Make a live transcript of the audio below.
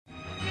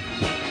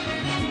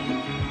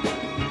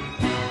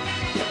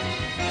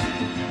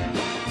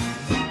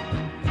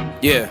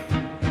Yeah.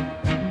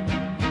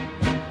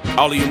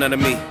 All of you, none of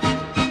me.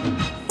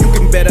 You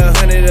can bet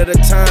 100 at a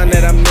time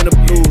that I'm in the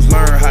blues.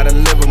 Learn how to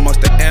live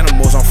amongst the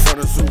animals on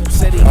front of zoo.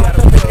 Said he got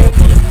a plug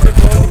on the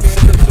microphone.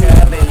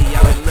 Lately,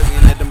 I've been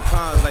looking at them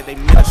ponds like they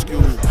minuscule.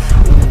 Ooh,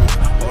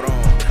 hold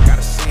on,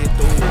 gotta see it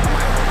through.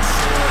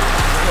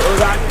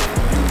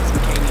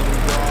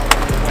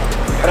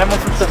 Premo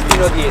sul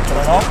tastino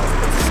dietro, no?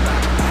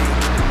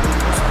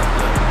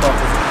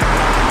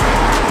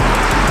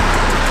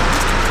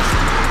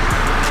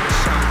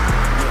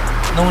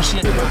 Non si...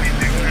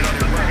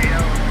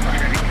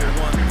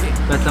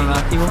 Aspetta un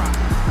attimo.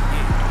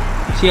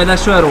 Sì,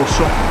 adesso è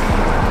rosso.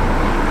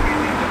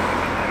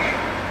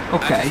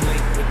 Ok.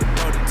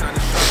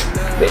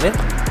 Bene.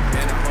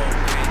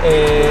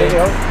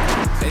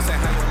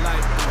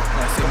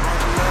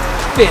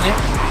 Bene.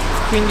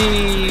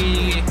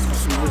 Quindi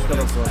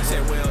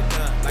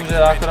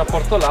userà quel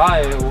rapporto là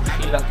e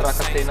oscilla tra la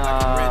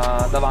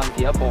catena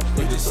davanti a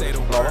posto, giusto? Si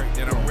prova.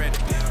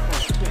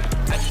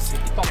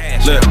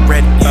 Look,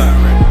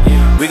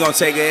 we gon'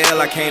 take a L,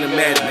 I can't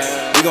imagine.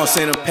 We gon'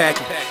 send him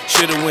packing.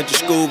 Should've went to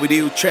school, but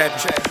he was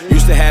trapping.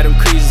 Used to have them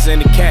creases in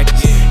the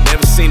khakis.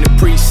 Never seen the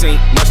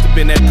precinct. Must have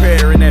been that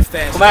prayer in that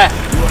fast. Com'è?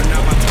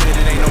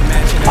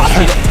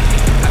 Facile.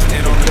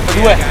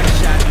 Due.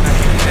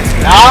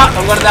 No,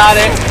 non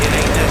guardare.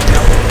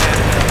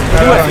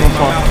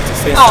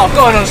 No,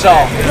 come non so?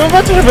 Non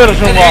faccio sapere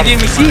su un devi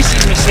dirmi sì,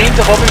 sì, mi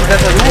sento proprio in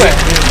testa due.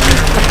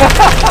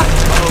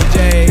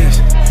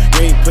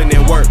 Putting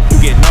in work, you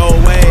get no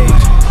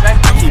wage. I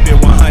keep it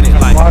 100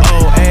 like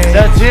old age.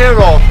 That's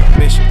zero.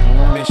 Mission.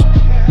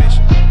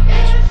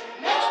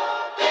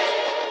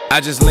 I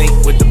just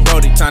linked with the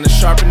Brody, time to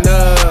sharpen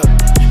up.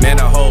 Man,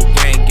 the whole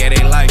gang get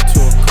their life to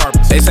a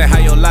carpet. They say, how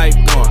your life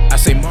going? I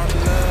say,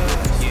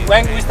 marvelous.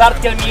 When we start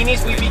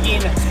Kelminis, we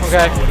begin.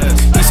 Okay.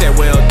 He said,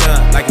 well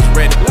done, like it's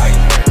ready.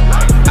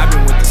 I've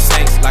been with the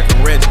Saints like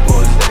I'm ready,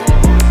 boys.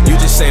 You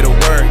just say the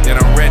word, then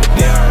I'm ready.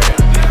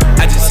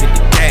 I just hit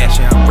the gas,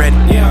 yeah, I'm ready.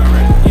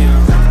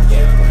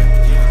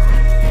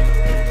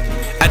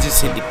 I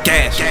just hit the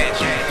gas.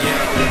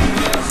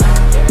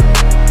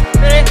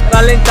 Bene,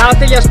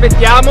 rallentate, li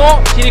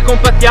aspettiamo, ci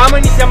ricompattiamo e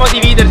iniziamo a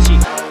dividerci.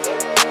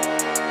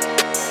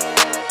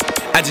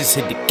 I just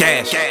hit the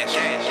gas.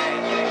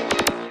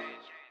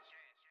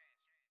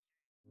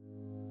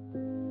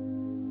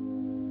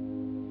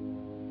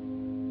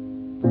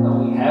 What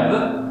we have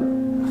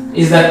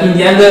is that in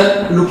the end,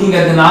 looking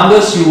at the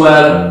numbers, you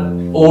were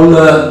all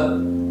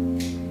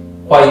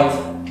quite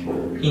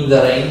in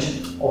the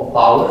range of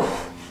power,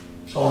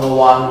 so no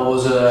one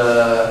was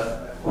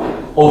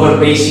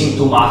overpacing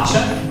too much.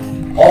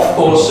 Of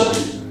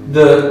course,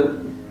 the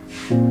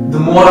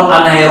more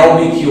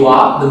anaerobic you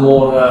are, the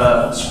more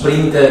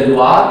sprinter you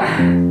are,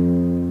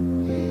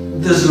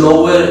 the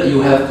slower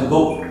you have to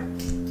go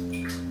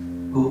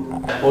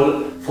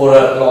for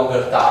a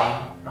longer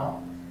time.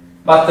 No?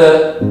 But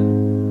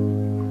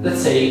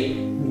let's say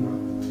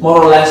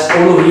more or less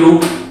all of you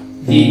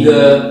did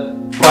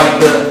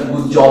quite a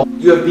good job.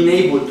 You have been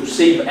able to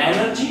save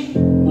energy.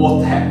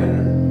 What happened?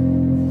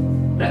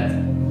 That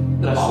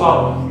the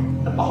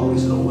power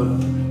is lower.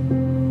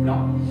 No?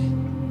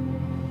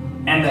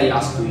 And I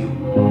ask you,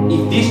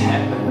 if this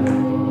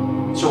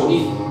happened, so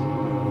if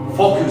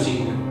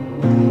focusing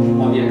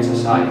on the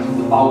exercise,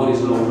 the power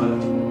is lower,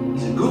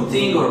 is a good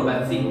thing or a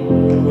bad thing?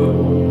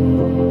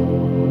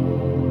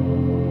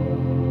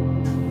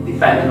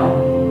 Depends, no?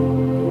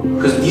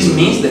 Because this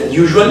means that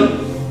usually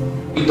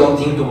you don't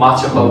think too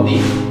much about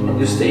it and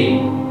you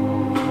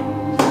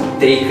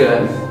take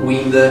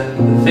wind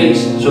in the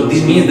face. So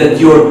this means that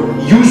your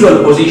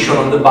usual position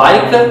on the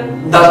bike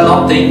does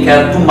not take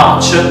care too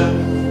much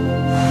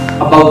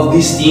about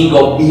this thing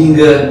of being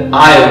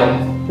iron.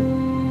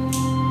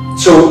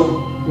 So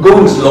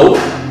going slow,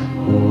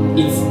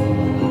 it's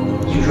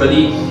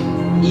usually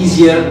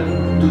easier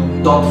to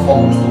don't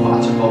focus too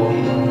much about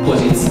it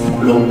because it's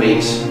low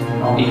pace.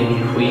 Even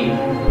if we,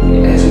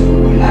 as it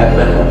will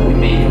happen, we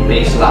make a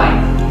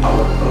baseline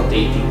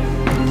rotating.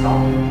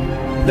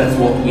 That's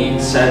what we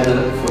said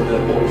for the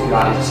old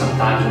guys,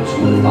 sometimes also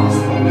the fast.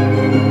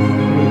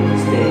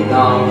 Stay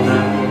down.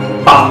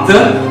 But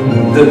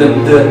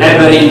the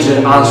average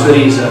answer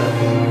is,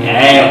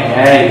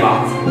 okay,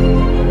 but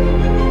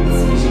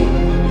it's easy.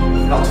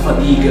 Not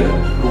fatigue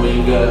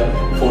going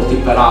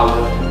 40 per hour.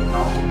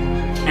 No?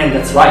 And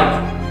that's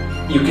right.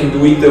 You can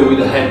do it with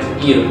a head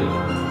here.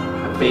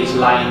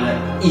 Baseline,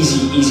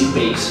 easy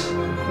pace,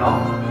 no?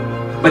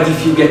 But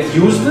if you get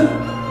used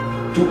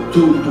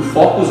to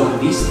focus on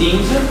these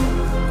things,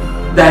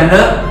 then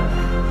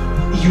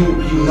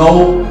you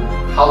know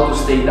how to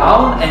stay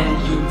down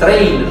and you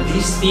train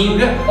this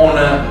thing on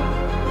a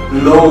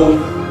low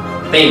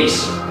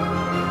pace.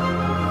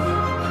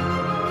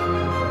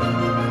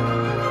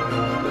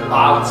 The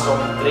parts of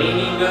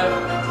training,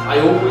 I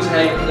always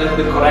have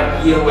the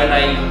correct gear when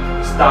I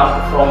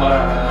start from a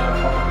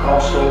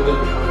crossroad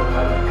because of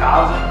the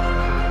cars.